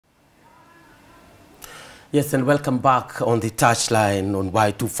Yes, and welcome back on the touchline on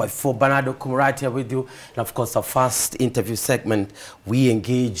Y254. Bernardo Kumrat here with you. And of course, our first interview segment, we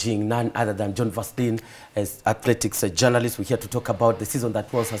engaging none other than John Vaslin as athletics journalist. We're here to talk about the season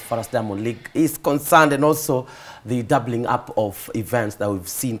that was as far as Diamond League is concerned, and also the doubling up of events that we've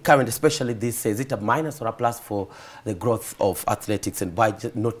seen currently, especially this. Is it a minus or a plus for the growth of athletics, and why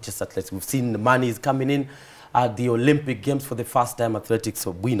not just athletics? We've seen the money is coming in. At the Olympic Games, for the first time, athletics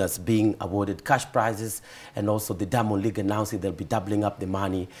winners being awarded cash prizes, and also the Diamond League announcing they'll be doubling up the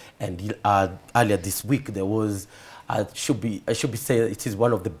money. And earlier this week, there was, I should be saying it is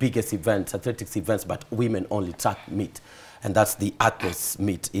one of the biggest events, athletics events, but women-only track meet, and that's the Atlas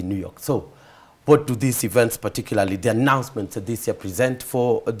meet in New York. So, what do these events, particularly the announcements this year, present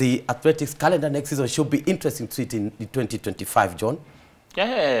for the athletics calendar next season? Should be interesting to see it in 2025, John.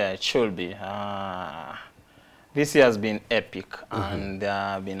 Yeah, it should be. This year has been epic, and there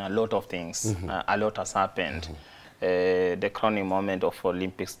have been a lot of things. A lot has happened. The crowning moment of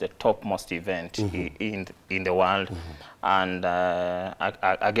Olympics, the topmost event in the world, and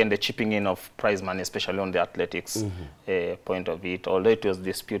again the chipping in of prize money, especially on the athletics point of it. Although it was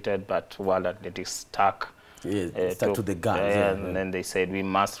disputed, but World Athletics stuck. Stuck to the guns. And then they said we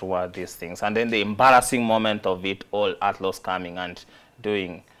must reward these things. And then the embarrassing moment of it all, athletes coming and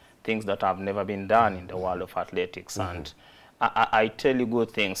doing things that have never been done in the world of athletics. And I tell you good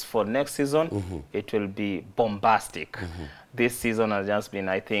things. For next season, it will be bombastic. This season has just been,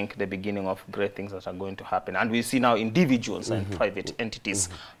 I think, the beginning of great things that are going to happen. And we see now individuals and private entities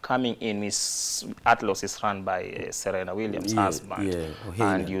coming in. Atlas is run by Serena Williams' husband.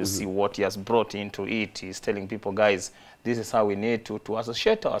 And you see what he has brought into it. He's telling people, guys, this is how we need to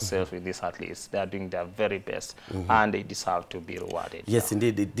associate ourselves with these athletes. They are doing their very best, and they deserve to be rewarded. Yes,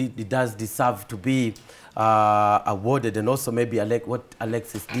 indeed, it does deserve to be awarded. And also maybe what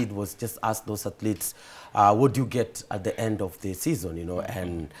Alexis did was just ask those athletes, what do you get at the end of the season, you know,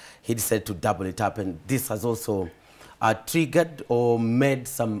 and he decided to double it up. And this has also triggered or made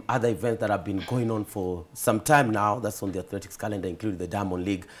some other events that have been going on for some time now, that's on the athletics calendar, including the Diamond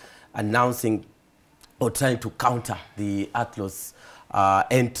League, announcing or trying to counter the Atlas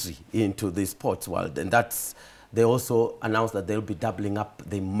entry into the sports world. And they also announced that they'll be doubling up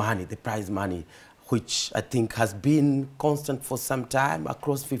the money, the prize money, which I think has been constant for some time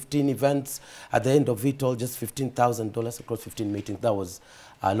across 15 events. At the end of it all, just $15,000 across 15 meetings. That was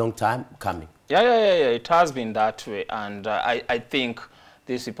a long time coming. Yeah, it has been that way. And I think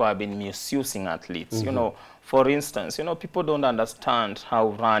these people have been misusing athletes. You know, for instance, you know, people don't understand how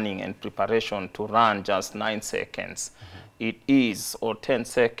running and preparation to run just 9 seconds it is, or 10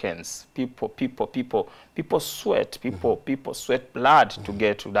 seconds. People sweat. People sweat blood to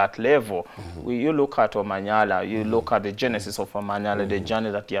get to that level. You look at Omanyala, you look at the genesis of Omanyala, the journey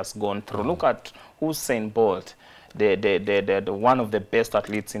that he has gone through. Look at Usain Bolt. The one of the best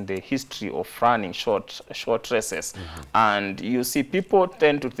athletes in the history of running short races. And you see, people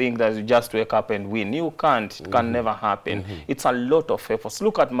tend to think that you just wake up and win. You can't. It can never happen. It's a lot of efforts.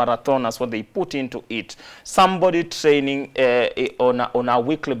 Look at marathoners, what they put into it. Somebody training on a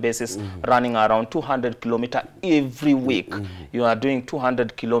weekly basis, running around 200 kilometers every week. You are doing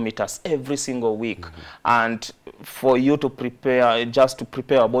 200 kilometers every single week. And for you to prepare, just to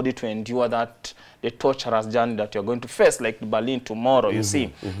prepare your body to endure that, the torturous journey that you're going to face, like Berlin tomorrow, you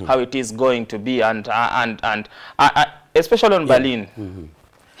see how it is going to be, and especially on Berlin,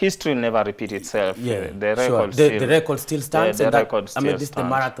 history will never repeat itself. The record still stands. The record still this is the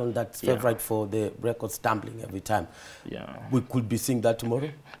marathon that's favorite for the record stumbling every time. We could be seeing that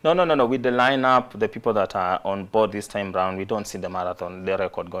tomorrow. No. With the lineup, the people that are on board this time round, we don't see the marathon, the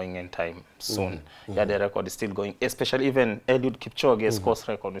record going in time soon. The record is still going, especially even Eliud Kipchoge's course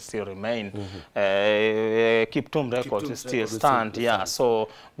record will still remain. Kiptum record will still stand. So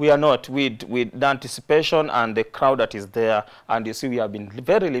we are not with the anticipation and the crowd that is there, and you see we have been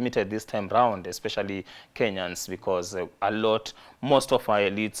very limited this time round, especially Kenyans, because most of our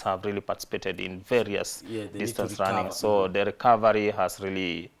elites have really participated in various distance running. So the recovery has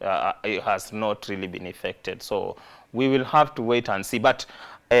really has not really been affected. So we will have to wait and see. But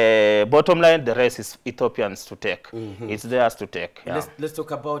bottom line, the race is Ethiopians to take. It's theirs to take. Let's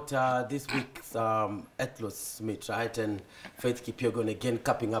talk about this week's Atlas meet, right? And Faith Kipyegon again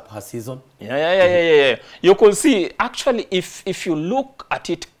capping up her season. You could see, actually, if you look at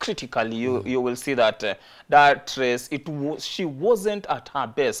it critically, you will see that that race, she wasn't at her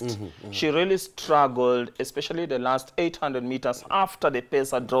best. She really struggled, especially the last 800 meters after the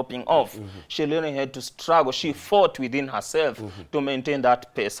pacer dropping off. She really had to struggle. She fought within herself to maintain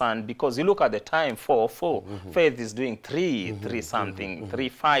that pace. And because you look at the time, 4:04, Faith is doing 3 something,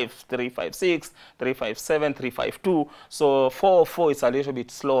 3:5, 3:56, 3:57, 3:52. So 4:04 is a little bit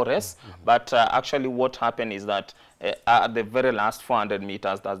slow race. But actually what happened is that at the very last 400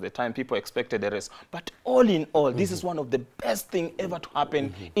 meters, that's the time people expected the race. But all in all, this is one of the best things ever to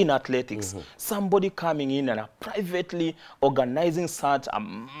happen in athletics. Somebody coming in and privately organizing such a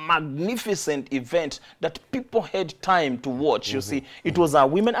magnificent event that people had time to watch. You see, it was a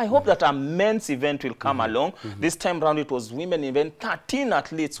women. I hope that a men's event will come along. This time around, it was women event. 13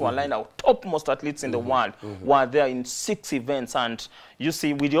 athletes were lined out. Topmost athletes in the world were there in 6 events. And you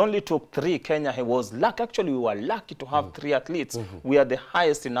see, we only took 3. Kenya was lucky. Actually, we were lucky to have 3 athletes. We are the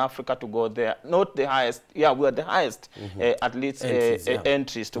highest in Africa to go there. Not the highest. Yeah, we are the highest athletes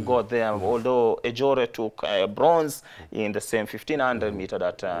entries to go there. Although Ejore took bronze in the same 1500 meter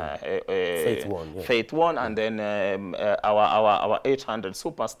that Faith won, and then our 800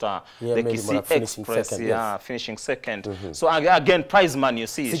 superstar, the Kisii Express, finishing second. So again, prize money. You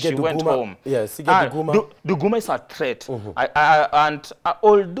see, she went home. Yeah, Duguma is a threat, and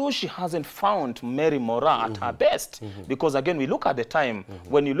although she hasn't found Mary Mora at her best, because again, we look at the time.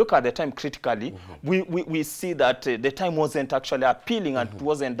 When you look at the time critically, we see that the time wasn't actually appealing, and it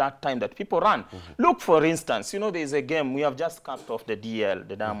wasn't that time that people ran. Look, for instance, you know, there is a game we have just capped off the DL,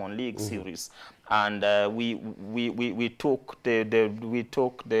 the Diamond League series, and we took the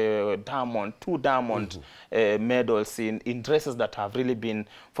diamond, 2 diamond medals in races that have really been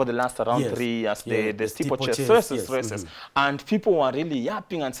for the last around 3 years, the steeplechase races, and people were really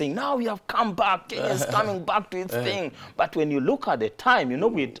yapping and saying, now we have come back, Kenya is coming back to its thing. But when you look at the time, you know,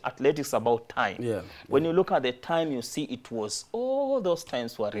 with athletics about time, when you look at the time, you see it was, all those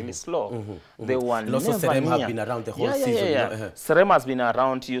times were really slow. They were never near. Serem have been around the whole season. Serem has been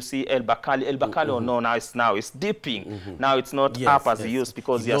around. You see El Bakali, no, now it's dipping. Now it's not up as he used,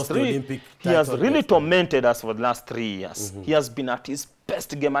 because he has really tormented us for the last 3 years. He has been at his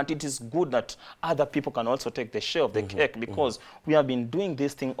best game, and it is good that other people can also take the share of the cake, because we have been doing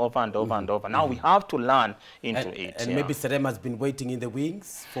this thing over and over and over. Now we have to learn into it. And maybe Serem has been waiting in the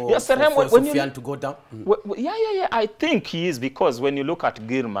wings for Sufyan to go down. I think he is, because when you look at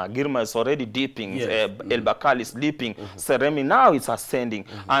Girma is already dipping. El Bakali is leaping. Seremi now is ascending.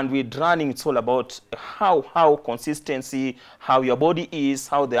 And with running, it's all about how consistency, how your body is,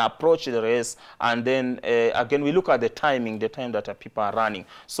 how they approach the race, and then again we look at the timing, the time that people are running.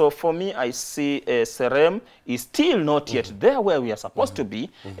 So for me, I see Serem is still not yet there where we are supposed to be,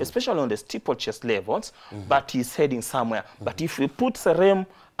 especially on the steeplechase levels, but he's heading somewhere. But if we put Serem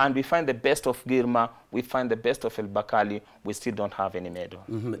and we find the best of Girma, we find the best of El Bakali, we still don't have any medal.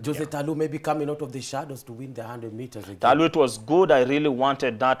 Jose Talu may be coming out of the shadows to win the 100 meters again. Talu, it was good. I really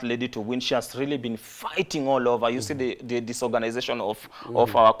wanted that lady to win. She has really been fighting all over. You see the disorganization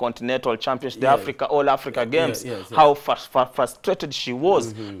of our continental championship, the All Africa Games, how frustrated she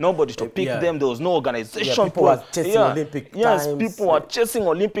was. Nobody to pick them. There was no organization. People were chasing Olympic times. People were chasing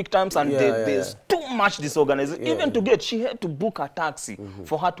Olympic times, and there's too much disorganization. Even to get, she had to book a taxi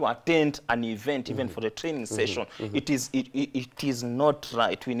for her to attend an event, even for the training session. It is not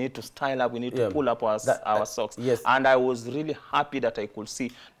right. We need to style up. We need to pull up our socks. And I was really happy that I could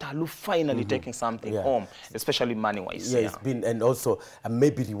see Talu finally taking something home, especially money-wise. It's been, and also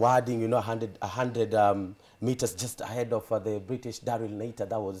maybe rewarding, you know, 100 meters just ahead of the British Daryl Nater.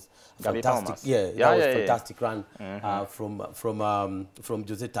 That was fantastic. That was fantastic run from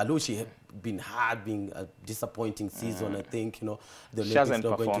Jose Talu. She had been having a disappointing season, I think. You know, the she hasn't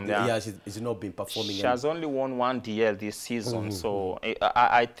performed. She's not been performing. She has only won 1 DL this season, so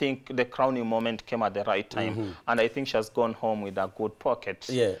I think the crowning moment came at the right time, and I think she has gone home with a good pocket.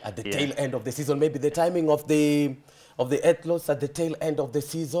 At the tail end of the season, maybe the timing of the athletes at the tail end of the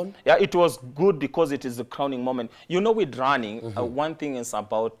season. It was good because it is the crowning moment. You know, with running, one thing is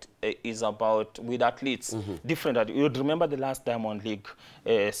about with athletes different. You remember the last Diamond League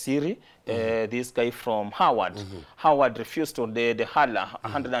series. This guy from Howard. Howard refused to the hurdler,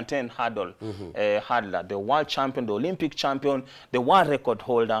 110 hurdle hurdler, the world champion, the Olympic champion, the world record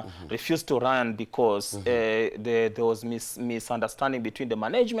holder, refused to run because there was misunderstanding between the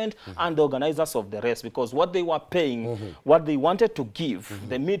management and the organizers of the race, because what they were paying what they wanted to give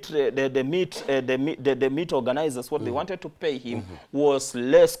the meet organizers, what they wanted to pay him was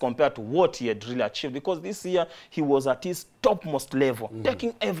less compared to what he had really achieved, because this year he was at his topmost level,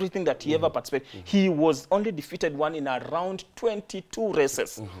 taking everything that he ever participated. He was only defeated one in around 22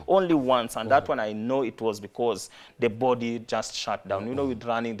 races, only once, and that one I know it was because the body just shut down. You know, with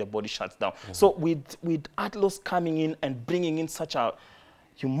running, the body shuts down. So with Atlas coming in and bringing in such a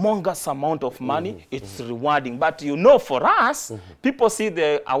humongous amount of money, it's rewarding. But you know, for us, people see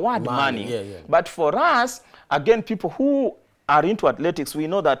the award money. But for us, again, people who are into athletics, we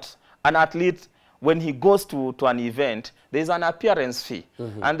know that an athlete, when he goes to an event, there's an appearance fee.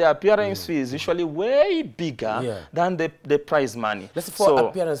 And the appearance fee is usually way bigger than the prize money. Let's say for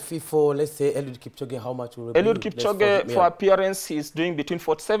appearance fee for, let's say, Eliud Kipchoge, how much will it be? Eliud Kipchoge, for appearance, he's doing between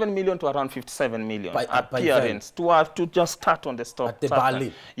 47 million to around 57 million. Appearance, to just start on the stop. At the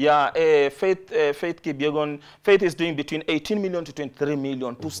Bali. Yeah, Faith Kipyegon, Faith is doing between 18 million to 23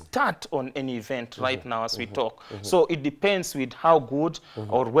 million to start on any event right now as we talk. So it depends with how good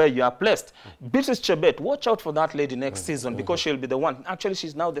or where you are placed. Beatrice Chebet, watch out for that lady next season, because she'll be the one. Actually,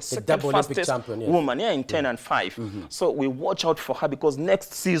 she's now the second fastest woman in 10 and 5. So we watch out for her, because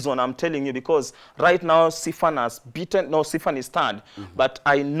next season, I'm telling you, because right now Sifan has beaten, no, Sifan is third, but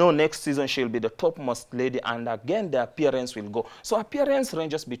I know next season she'll be the topmost lady, and again the appearance will go. So appearance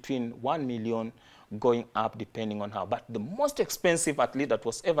ranges between 1 million going up depending on her. But the most expensive athlete that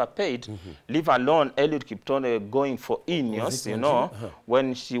was ever paid, leave alone Eliud Kipchoge going for Ineos, you know,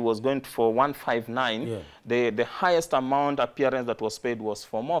 when she was going for 159, the highest amount appearance that was paid was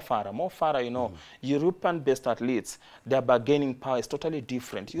for Mo Farah. Mo Farah, you know, European-based athletes, their bargaining power is totally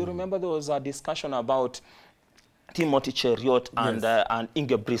different. You remember there was a discussion about Timothy Cheruiyot and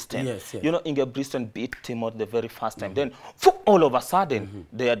Inge Bristen. You Inge Bristen beat Timothy the very first time. Then, all of a sudden,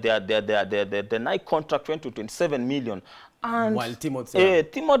 the Nike contract went to 27 million. And while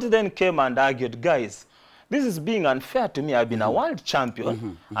Timothy then came and argued, guys, this is being unfair to me. I've been a world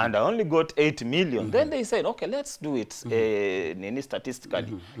champion, and I only got 8 million. Then they said, okay, let's do it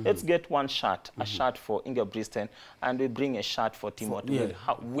statistically. Let's get one shot, a shot for Inge Bristen, and we bring a shot for Timothy.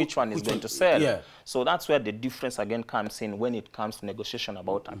 Which one is going to sell? So that's where the difference again comes in when it comes to negotiation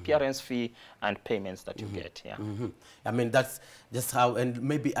about appearance fee and payments that you get. I mean, that's just how, and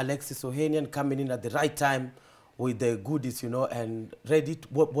maybe Alexis Ohanian coming in at the right time with the goodies, you know, and ready to,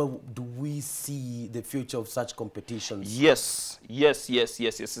 what do we see the future of such competitions? Yes.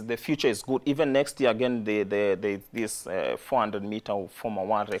 The future is good. Even next year, again, this 400-meter Formula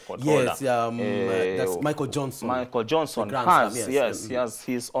 1 record holder. That's Michael Johnson. Michael Johnson has, he has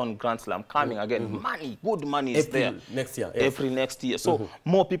his own Grand Slam coming again. Money, good money is there. Next year. April next year. So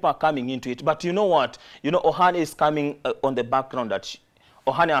more people are coming into it. But you know what? You know, Ohane is coming on the background that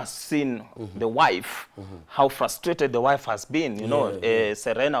Ohane has seen the wife, how frustrated the wife has been, you know,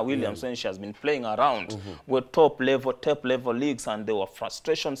 Serena Williams, when she has been playing around with top level leagues, and there were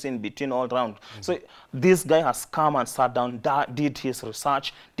frustrations in between all round. So this guy has come and sat down, did his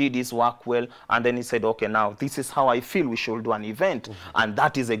research, did his work well, and then he said, okay, now this is how I feel we should do an event. And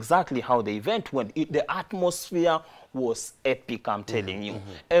that is exactly how the event went. The atmosphere was epic, I'm telling you.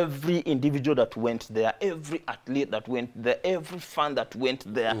 Every individual that went there, every athlete that went there, every fan that went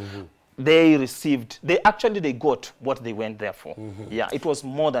there, they got what they went there for. It was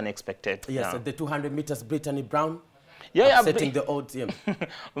more than expected. The 200 meters, Brittany Brown, setting the odds.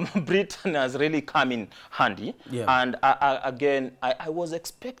 Britain has really come in handy. And again, I was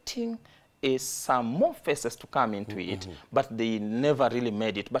expecting some more faces to come into it, but they never really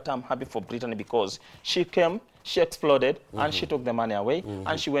made it. But I'm happy for Brittany, because she came, she exploded, and she took the money away,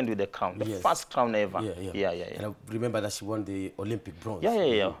 and she went with the crown, the first crown ever. And I remember that she won the Olympic bronze.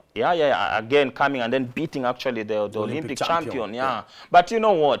 Again, coming and then beating actually the Olympic champion. But you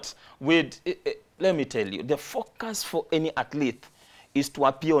know what? Let me tell you, the focus for any athlete is to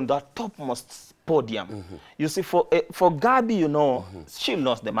appear on that topmost podium. You see, for Gabi, you know, she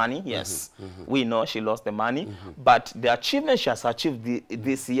lost the money. We know she lost the money, but the achievement she has achieved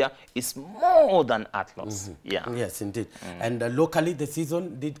this year is more than Atlas. Yes, indeed. And locally, the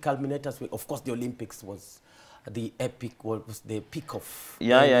season did culminate as well. Of course, the Olympics was the epic, was the peak of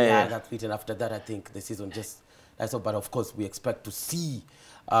that feat, and after that, I think the season just. But of course, we expect to see,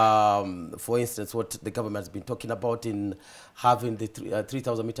 for instance, what the government has been talking about in having the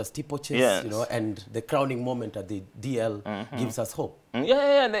 3,000 meter steeplechase, you know, and the crowning moment at the DL gives us hope.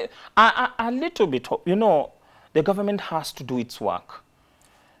 A little bit hope. You know, the government has to do its work.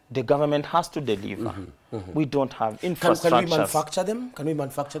 The government has to deliver. We don't have infrastructure. Can we manufacture them? Can we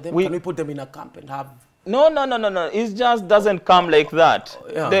manufacture them? Can we put them in a camp and have No. It just doesn't come like that.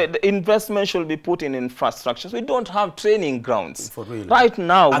 Yeah. The investment should be put in infrastructure. We don't have training grounds. For real. Right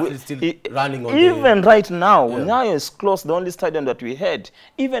now, running on even right now, Nyayo is close, the only stadium that we had.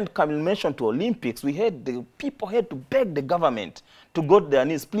 Even culmination to Olympics, we had the people had to beg the government to go to their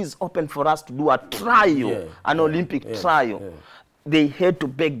knees, please open for us to do a trial, an Olympic trial. They had to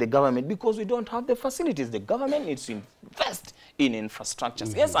beg the government because we don't have the facilities. The government needs to invest in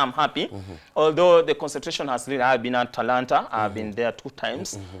infrastructures. Yes, I'm happy. Although the concentration has really, I've been at Talanta, I've been there 2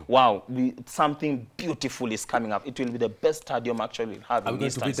 times. Wow, something beautiful is coming up. It will be the best stadium actually we'll have in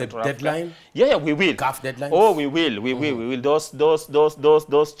Eastern Central Africa. Are we going to beat the deadline? Yeah, we will. CAF deadline? Oh, we will.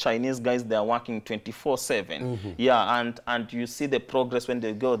 Those Chinese guys, they are working 24/7. Yeah, and you see the progress when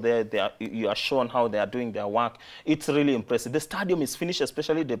they go there. You are shown how they are doing their work. It's really impressive. The stadium is finished,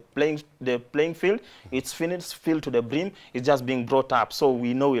 especially the playing field. It's finished, filled to the brim. It's just being brought up, so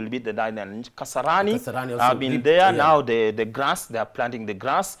we know we'll beat the deadline. Kasarani have been there. Now the grass, they are planting the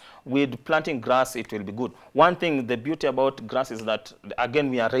grass. With planting grass, it will be good. One thing, the beauty about grass is that, again,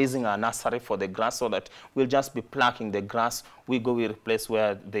 we are raising a nursery for the grass so that we'll just be plucking the grass. We replace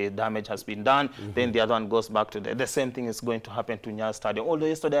where the damage has been done. Then the other one goes back to the same thing is going to happen to Nyayo Stadium. Although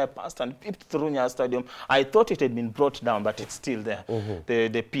yesterday I passed and peeped through Nyayo Stadium, I thought it had been brought down, but it's still there,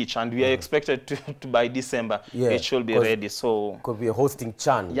 the pitch. And we are expected to by December, it should be ready. So could be hosting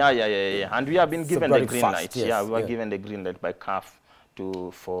Chan. Yeah. And we have been given the green light. Yes, we were given the green light by CAF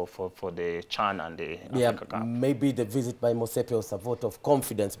for the Chan and the Africa Cup. Maybe the visit by Mosepe was a vote of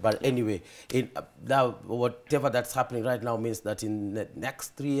confidence, but anyway, now whatever that's happening right now means that in the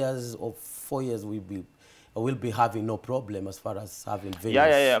next 3 years or 4 years we'll be having no problem as far as having venues.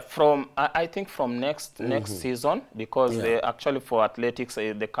 Yeah. I think from next season, because actually for athletics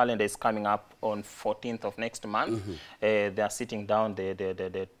the calendar is coming up on 14th of next month. They are sitting down.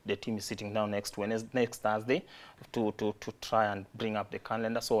 The team is sitting down next Thursday to try and bring up the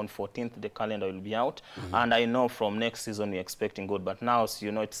calendar. So on 14th the calendar will be out, and I know from next season we're expecting good. But now,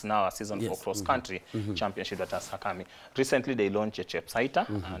 you know, it's now a season for cross country championship that has coming. Recently they launched a website,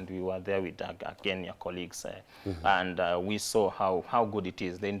 and we were there with again your colleagues, and we saw how good it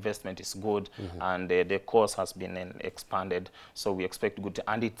is. The investment is good, and the course has been expanded. So we expect good,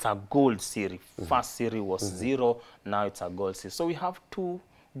 and it's a gold series. First series was 0, now it's a gold series. So we have 2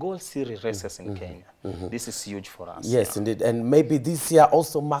 gold series races in Kenya. This is huge for us. Yes, indeed. And maybe this year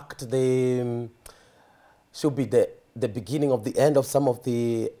also marked the should be the beginning of the end of some of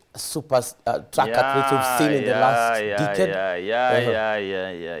the super track athletes we've seen in the last decade.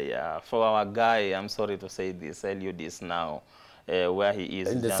 Yeah. For our guy, I'm sorry to say this, Eliud is now where he is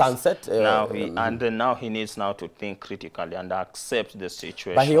in the sunset. Now he needs now to think critically and accept the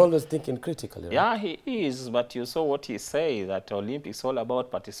situation. But he always thinking critically, right? Yeah, he is. But you saw what he said, that Olympics is all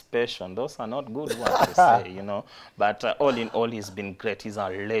about participation. Those are not good words to say, you know. But all in all, he's been great. He's a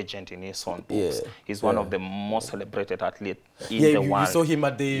legend in his own books. He's one of the most celebrated athletes in the world. You saw him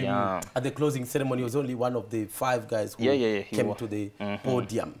at the closing ceremony. He was only one of the 5 guys who came to the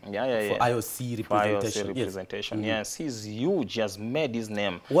podium for IOC representation. Yes, he's huge. He has made his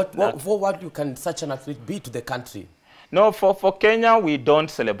name. For what can such an athlete be to the country? No, for Kenya, we don't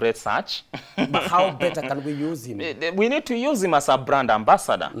celebrate such. But how better can we use him? We need to use him as a brand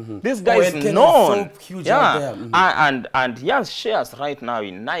ambassador. This guy is known. So huge out there. And he has shares right now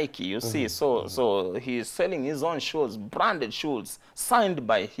in Nike, you see. So he's selling his own shoes, branded shoes, signed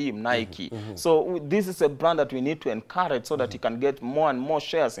by him, Nike. So this is a brand that we need to encourage so that he can get more and more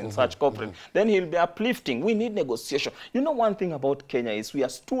shares in such corporate. Then he'll be uplifting. We need negotiation. You know, one thing about Kenya is we are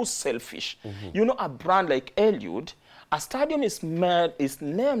too selfish. You know, a brand like Eliud, a stadium is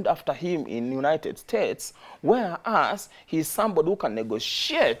named after him in the United States, whereas he's somebody who can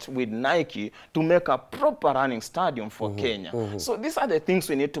negotiate with Nike to make a proper running stadium for Kenya. So these are the things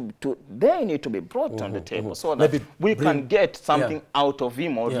we need they need to be brought on the table so that we can get something out of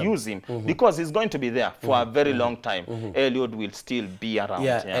him or use him, because he's going to be there for a very long time. Eliud will still be around.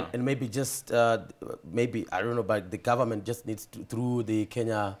 And maybe just, maybe, I don't know, but the government just needs to, through the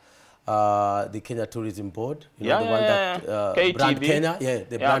Kenya Tourism Board, you know, the one that brand Kenya,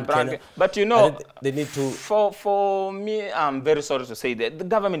 the brand Kenya. But you know, they need to. For me, I'm very sorry to say that the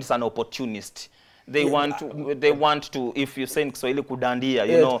government is an opportunist. They want to, if you say in Kiswahili kudandia,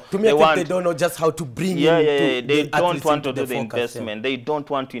 you know, to me, they don't know just how to bring in. They don't want to do the investment. They don't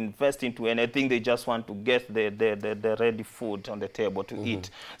want to invest into anything. They just want to get the ready food on the table to eat.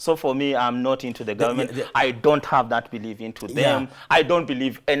 So for me, I'm not into the government. I don't have that belief into them. I don't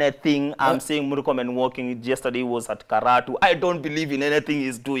believe anything. I'm seeing Murkomen working. Yesterday he was at Karatu. I don't believe in anything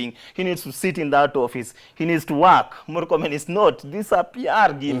he's doing. He needs to sit in that office. He needs to work. Murkomen is not. These are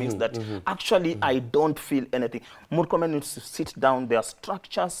PR gimmicks that actually I don't feel anything. Murkomen needs to sit down. There are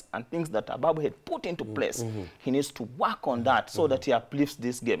structures and things that Ababu had put into place. He needs to work on that so that he uplifts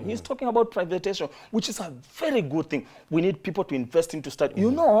this game. He's talking about privatization, which is a very good thing. We need people to invest into study.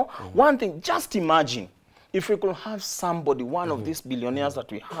 You know, one thing, just imagine if we could have somebody, one of these billionaires that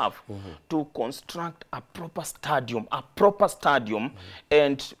we have, to construct a proper stadium,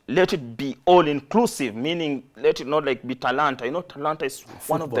 and let it be all-inclusive, meaning let it not like be Talanta. You know, Talanta is football,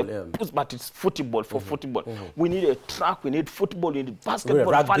 one of the, but it's football, for football. We need a track, we need football, we need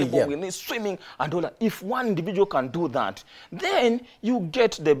basketball, volleyball, we need swimming, and all that. If one individual can do that, then you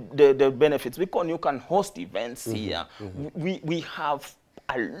get the benefits, because you can host events here. We have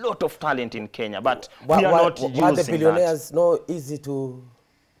a lot of talent in Kenya, but we are not using that. Why the billionaires not easy to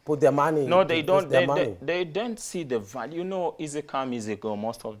put their money? No, they don't. They don't see the value. You know, easy come, easy go.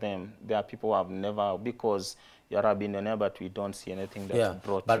 Most of them, there are people who have never, because you're a billionaire, but we don't see anything that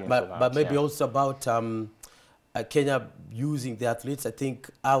brought you into that. But maybe also about Kenya using the athletes. I think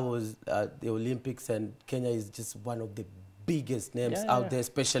I was the Olympics, and Kenya is just one of the biggest names out there,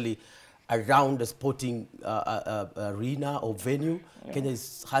 especially around the sporting arena or venue. Kenya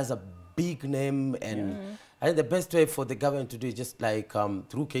has a big name, and I think the best way for the government to do it, just like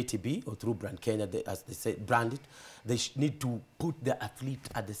through KTB or through Brand Kenya, as they say, brand it, they need to put the athlete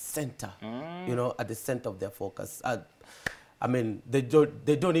at the center, you know, at the center of their focus. I mean, they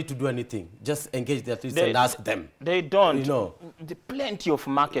don't need to do anything. Just engage the athletes and ask them. They don't. You know, plenty of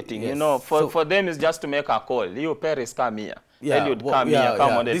marketing. You know, for them it's just to make a call. You Paris, come here. Eliud, come here,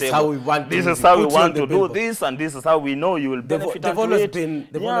 come on the table. This is how we want to do this, and this is how we know you will benefit. They've always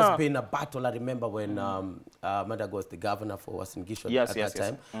been a battle. I remember when Madag was the governor for Uasin Gishu at that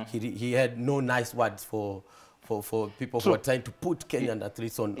time. He had no nice words for people who are trying to put Kenyan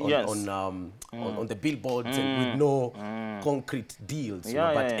athletes on the billboards and with no concrete deals. You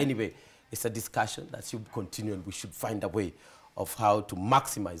know? But anyway, it's a discussion that should continue, and we should find a way of how to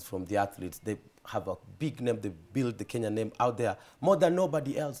maximize from the athletes. They have a big name, they build the Kenyan name out there more than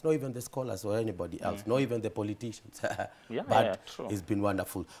nobody else, not even the scholars or anybody else, not even the politicians. But it's been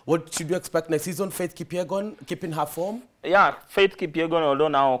wonderful. What should you expect next season? Faith Kipyegon keeping her form? Yeah, Faith Kipyegon, although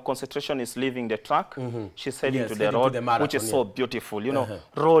now concentration is leaving the track, she's heading to the road, which is so beautiful. You know,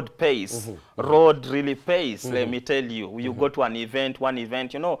 road pays. Road really pays, let me tell you. You go to one event,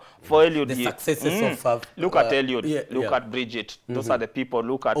 you know, for Eliud. The successes of... look at Eliud, look at Bridget. Those are the people,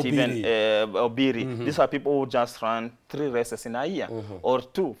 look at Obiri. Even Obiri. These are people who just run 3 races in a year, or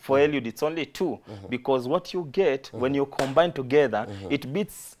 2. For Eliud, it's only 2. Because what you get, when you combine together, it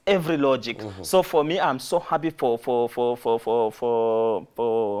beats every logic. So for me, I'm so happy for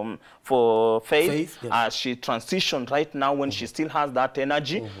Faith as she transitioned right now, when she still has that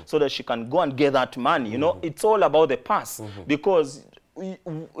energy, so that she can go and get that money. You know, it's all about the pass, because we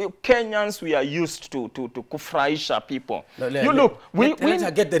Kenyans, we are used to kufurahisha people. You look, we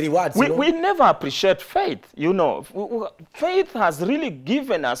get the rewards. We never appreciate Faith. You know, Faith has really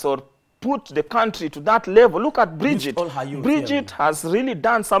given us, or put the country to that level. Look at Bridget. Bridget has really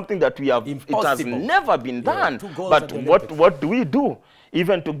done something that we have. It has never been done. But what do we do?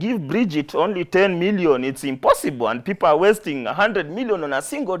 Even to give Bridget only 10 million, it's impossible, and people are wasting 100 million on a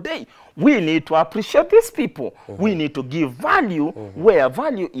single day. We need to appreciate these people. We need to give value where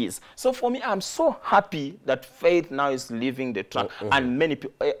value is. So for me, I'm so happy that Faith now is leaving the track, and many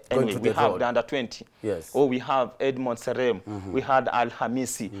people. Anyway, we have the under 20. Oh, we have Edmond Serem. We had Al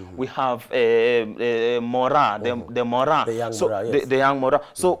Hamisi. We have Mora, the Mora. The young Mora. The young Mora.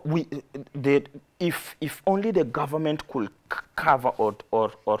 So if only the government could cover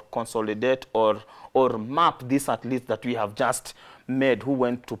or consolidate or map these athletes that we have just made, who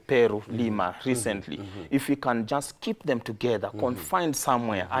went to Peru, Lima recently. If we can just keep them together, confined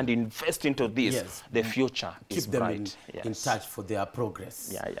somewhere, and invest into this, the future is bright. Keep them in touch for their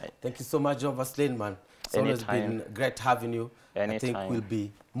progress. Thank you so much, John Vaslin, man. It's always been great having you. I think will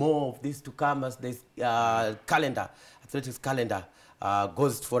be more of this to come as this athletics calendar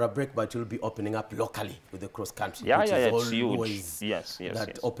goes for a break, but you'll be opening up locally with the cross country. It's huge.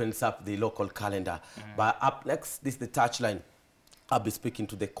 That opens up the local calendar. But up next, this is the Touchline. I'll be speaking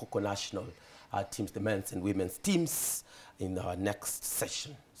to the Coco National teams, the men's and women's teams, in our next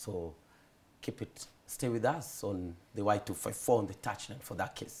session. So stay with us on the Y254 on the Touchline for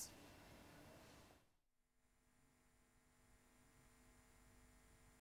that case.